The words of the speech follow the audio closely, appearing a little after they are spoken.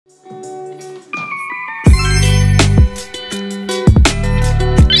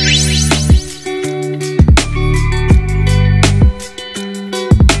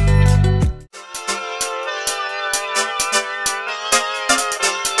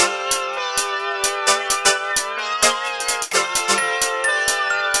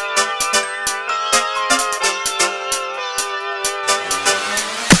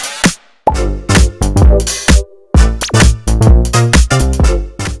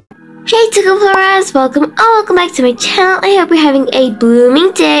Toca Floras, welcome back to my channel. I hope you're having a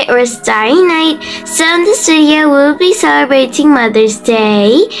blooming day or a starry night. So in this video, we'll be celebrating Mother's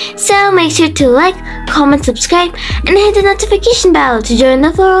Day. So make sure to like, comment, subscribe, and hit the notification bell to join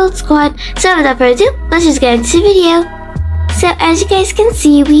the Floral Squad. So without further ado, let's just get into the video. So as you guys can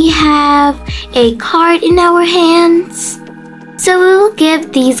see, we have a card in our hands. So we will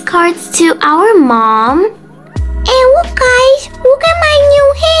give these cards to our mom. And look guys, look at my new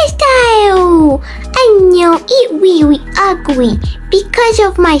hairstyle. I know it really ugly because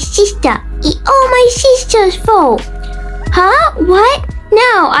of my sister. It's all my sister's fault. Huh? What?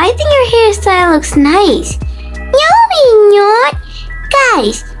 No, I think your hairstyle looks nice. No, it's not.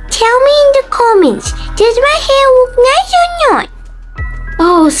 Guys, tell me in the comments, does my hair look nice or not?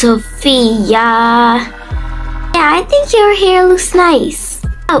 Oh, Sophia. Yeah, I think your hair looks nice.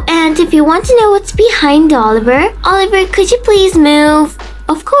 Oh, and if you want to know what's behind Oliver, could you please move?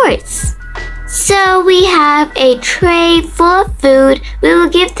 Of course. So we have a tray full of food. We will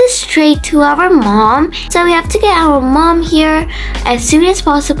give this tray to our mom. So we have to get our mom here as soon as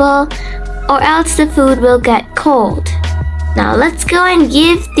possible, or else the food will get cold. Now let's go and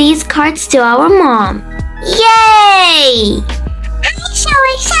give these cards to our mom. Yay! I'm so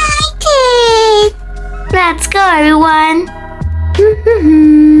excited! Let's go, everyone. Good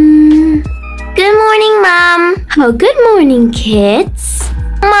morning, Mom. Oh, good morning, kids.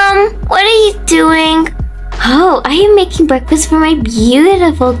 Mom, what are you doing? Oh, I am making breakfast for my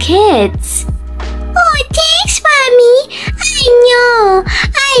beautiful kids. Oh, thanks, Mommy. I know.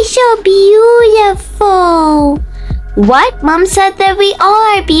 I'm so beautiful. What? Mom said that we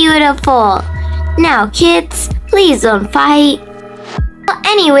all are beautiful. Now, kids, please don't fight. Well,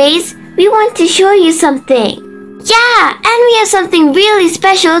 anyways, we want to show you something. Yeah, and we have something really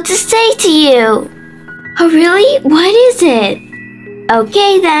special to say to you. Oh, really? What is it?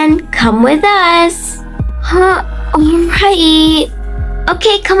 Okay, then, come with us. Huh? Alright.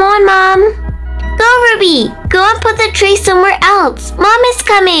 Okay, come on, Mom. Go, Ruby. Go and put the tray somewhere else. Mom is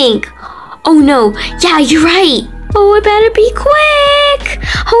coming. Oh, no. Yeah, you're right. Oh, I better be quick.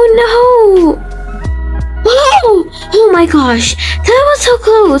 Oh, no. Whoa! Oh, my gosh. That was so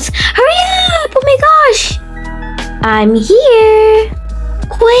close. Hurry up. Oh, my gosh. I'm here.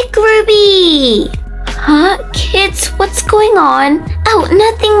 Quick, Ruby. Huh? Kids, what's going on? Oh,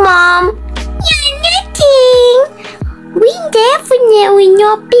 nothing, Mom. Yeah, nothing. We definitely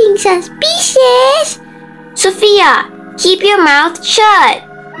not being suspicious. Sophia, keep your mouth shut.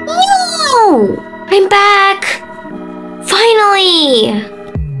 No. I'm back. Finally.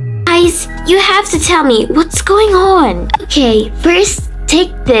 Guys, you have to tell me what's going on. Okay, first,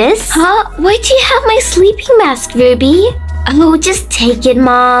 take this. Huh? Why do you have my sleeping mask, Ruby? Oh, just take it,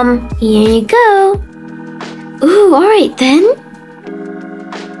 Mom. Here you go. Ooh, alright then.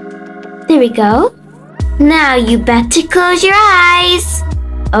 There we go. Now you better close your eyes.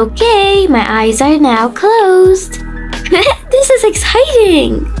 Okay, my eyes are now closed. This is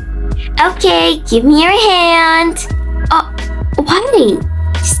exciting. Okay, give me your hand. Oh, why?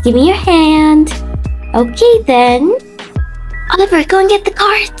 Just give me your hand. Okay then. Oliver, go and get the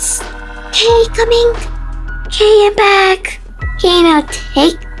cards. Okay, coming. Okay, I'm back. Okay, now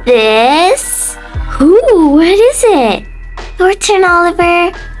take this. Ooh, what is it? Your turn,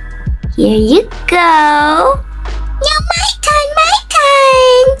 Oliver. Here you go. Now my turn.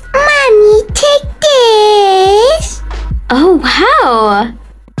 Mommy, take this. Oh, wow.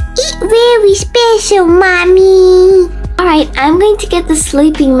 It's very special, Mommy. Alright, I'm going to get the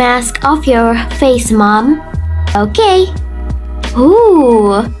sleeping mask off your face, Mom. Okay.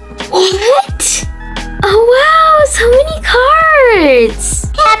 Ooh. What? Oh, wow, so many cards.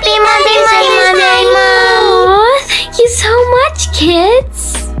 Happy Mother's Day, Mom. Aw, thank you so much,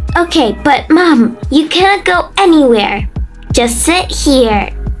 kids. Okay, but Mom, you cannot go anywhere. Just sit here.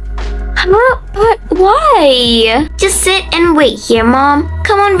 Huh? But why? Just sit and wait here, Mom.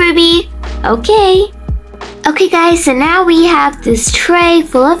 Come on, Ruby. Okay. Okay, guys, so now we have this tray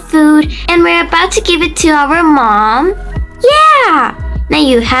full of food, and we're about to give it to our mom. Yeah! Now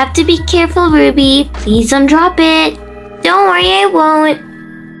you have to be careful, Ruby. Please don't drop it. Don't worry, I won't.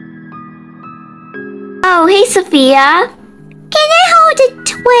 Oh, hey, Sophia. Can I hold the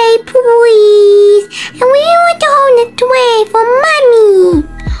tray, please? And we want to hold the tray for Mommy.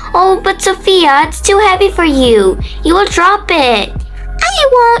 Oh, but Sophia, it's too heavy for you. You will drop it. I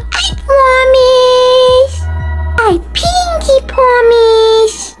won't, I promise. I pinky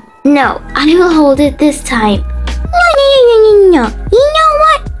promise. No, I will hold it this time. No. You know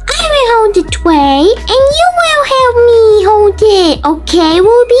what? I will hold the tray and you will help me hold it. Okay,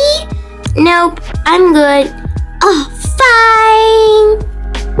 Ruby? Nope, I'm good. Oh, fine.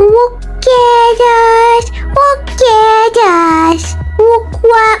 Okay.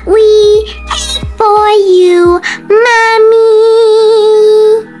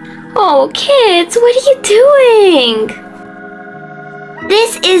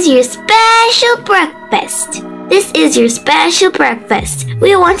 is your special breakfast. This is your special breakfast.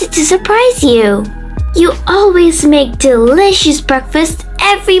 We wanted to surprise you. You always make delicious breakfast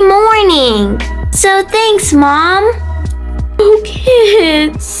every morning. So thanks, Mom. Oh,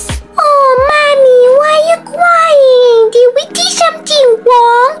 kids. Oh, Mommy, why are you crying? Did we do something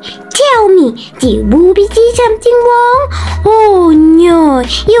wrong? Tell me, did Ruby do something wrong? Oh, no.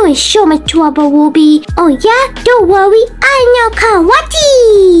 You're in so much trouble, Ruby. Oh, yeah? Don't worry. I know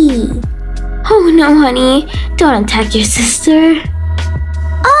karate. Oh, no, honey. Don't attack your sister.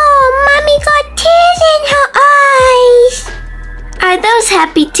 Oh, Mommy got tears in her eyes. Are those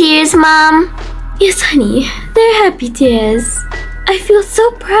happy tears, Mom? Yes, honey. They're happy tears. I feel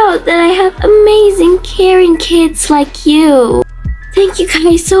so proud that I have amazing, caring kids like you. Thank you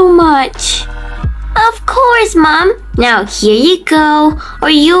guys so much. Of course, Mom. Now here you go, or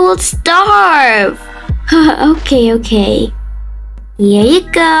you will starve. Okay. Here you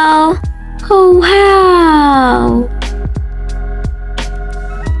go. Oh, wow.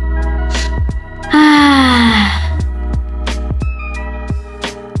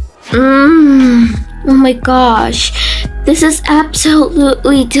 Oh my gosh. This is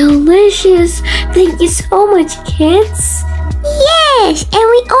absolutely delicious. Thank you so much, kids. Yes, and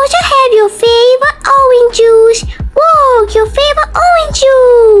we also have your favorite orange juice. Whoa, your favorite orange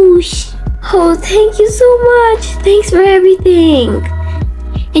juice. Oh, thank you so much. Thanks for everything.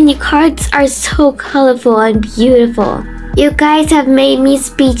 And your cards are so colorful and beautiful. You guys have made me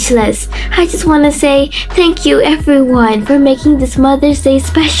speechless. I just want to say thank you, everyone, for making this Mother's Day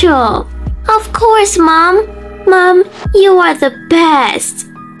special. Of course, Mom. Mom, you are the best.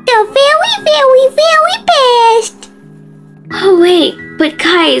 The very, very, very best. Oh, wait. But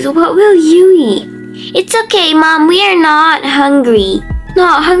guys, what will you eat? It's okay, Mom. We are not hungry.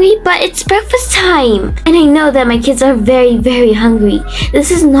 Not hungry, but it's breakfast time. And I know that my kids are very, very hungry. This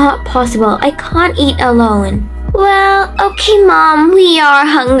is not possible. I can't eat alone. Well, okay, Mom. We are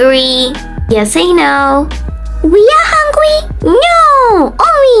hungry. Yes, I know. We are hungry? No!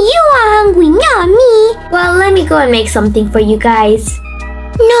 Only you are hungry, not me. Well, let me go and make something for you guys.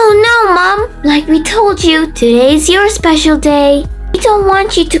 No, Mom. Like we told you, today is your special day. We don't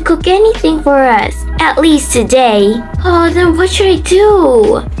want you to cook anything for us. At least today. Oh, then what should I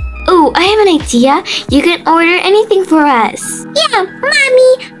do? Oh, I have an idea. You can order anything for us. Yeah,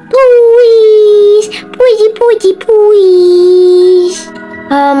 Mommy. Please. Please.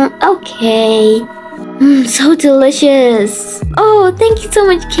 Okay. So delicious. Oh, thank you so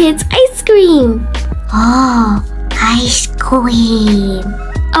much, kids. Ice cream. Oh, ice cream.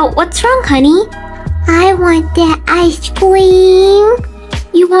 Oh, what's wrong, honey? I want that ice cream.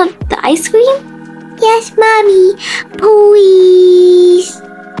 You want the ice cream? Yes, Mommy. Please.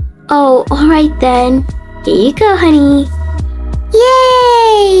 Oh, alright then. Here you go, honey.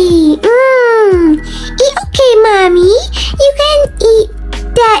 Yay! Okay, Mommy. You can eat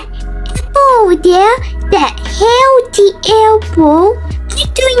that apple there. That healthy apple. I'm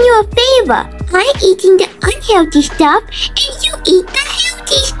doing you a favor. I'm eating the unhealthy stuff and you eat the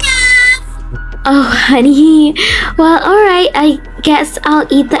healthy stuff. Oh, honey. Well, alright. I guess I'll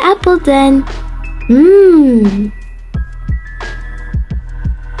eat the apple then.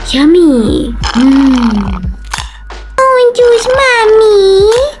 Yummy. Orange juice,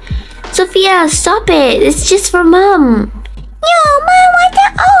 Mommy. Sophia, stop it. It's just for Mom. No, Mom wants the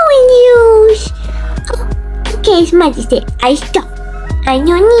orange juice. Oh, okay, Mother said I stop. I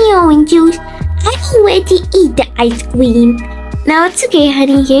don't need orange juice. I already eat the ice cream. No, it's okay,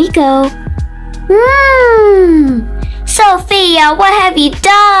 honey. Here you go. Sophia, what have you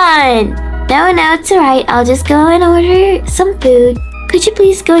done? No, it's alright. I'll just go and order some food. Could you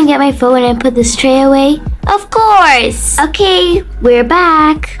please go and get my phone and put this tray away? Of course! Okay, we're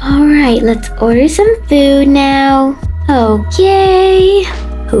back. Alright, let's order some food now. Okay.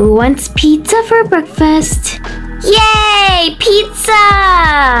 Who wants pizza for breakfast? Yay!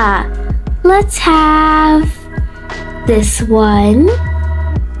 Pizza! Let's have this one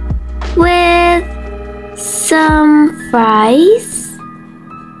with some fries.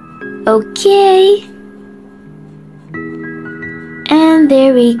 Okay. And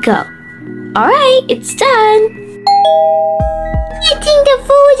there we go. Alright, it's done. I think the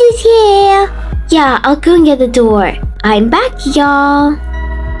food is here. Yeah, I'll go and get the door. I'm back, y'all.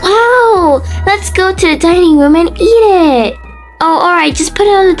 Wow, let's go to the dining room and eat it. Oh, alright, just put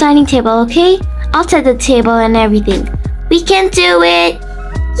it on the dining table, okay? I'll set the table and everything. We can do it.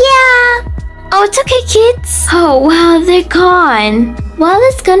 Yeah. Oh, it's okay, kids. Oh, wow, they're gone. Well,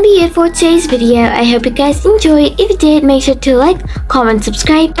 that's gonna be it for today's video. I hope you guys enjoyed. If you did, make sure to like, comment,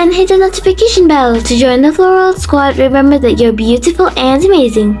 subscribe, and hit the notification bell to join the Floral Squad. Remember that you're beautiful and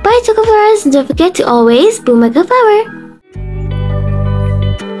amazing. Bye, Toca Floras, and don't forget to always bloom like a flower.